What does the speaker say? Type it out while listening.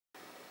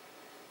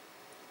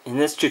In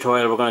this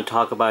tutorial we're going to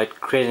talk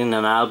about creating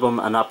an album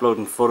and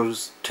uploading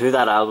photos to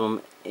that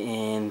album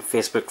in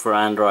Facebook for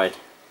Android.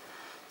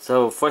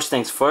 So first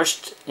things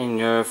first, in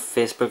your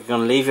Facebook you're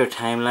going to leave your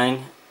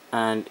timeline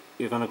and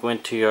you're going to go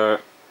into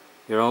your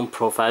own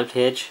profile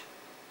page,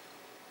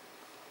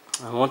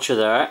 and once you're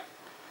there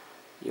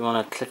you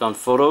want to click on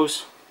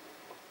photos,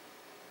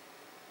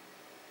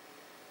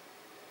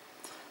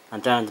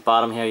 and down at the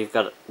bottom here you've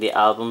got the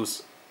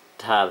albums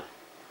tab.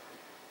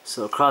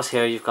 So across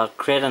here you've got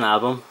create an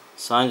album.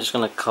 So I'm just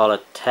going to call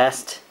it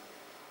test.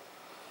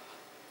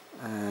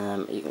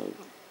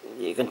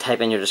 You can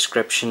type in your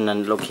description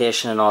and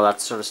location and all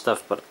that sort of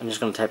stuff, but I'm just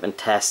going to type in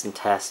test and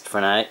test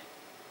for now.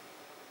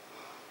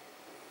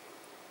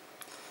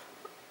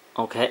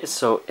 Okay,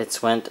 so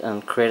it's went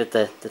and created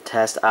the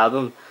test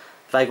album.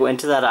 If I go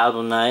into that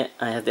album now,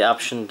 I have the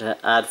option to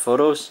add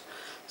photos,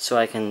 so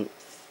I can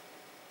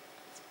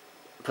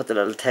put the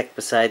little tick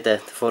beside the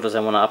photos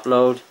I want to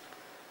upload,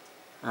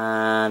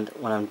 and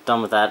when I'm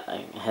done with that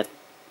I hit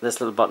this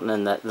little button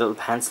and the little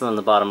pencil in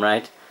the bottom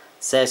right,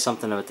 say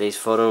something about these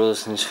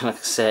photos. I'm just going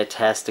to say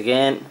test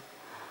again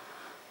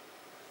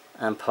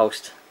and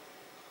post.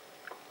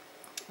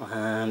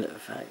 And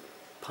if I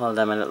pull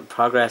down my little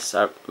progress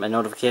or my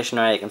notification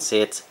area, you can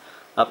see it's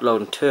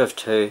uploading 2 of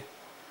 2,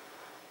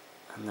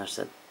 and there's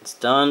it, it's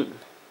done.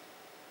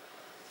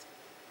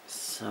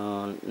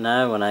 So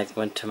now when I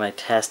go into my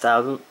test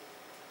album,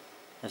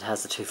 it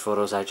has the 2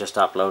 photos I just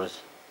uploaded.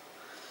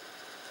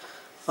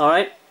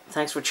 Alright,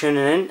 thanks for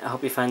tuning in. I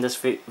hope you find this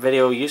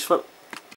video useful.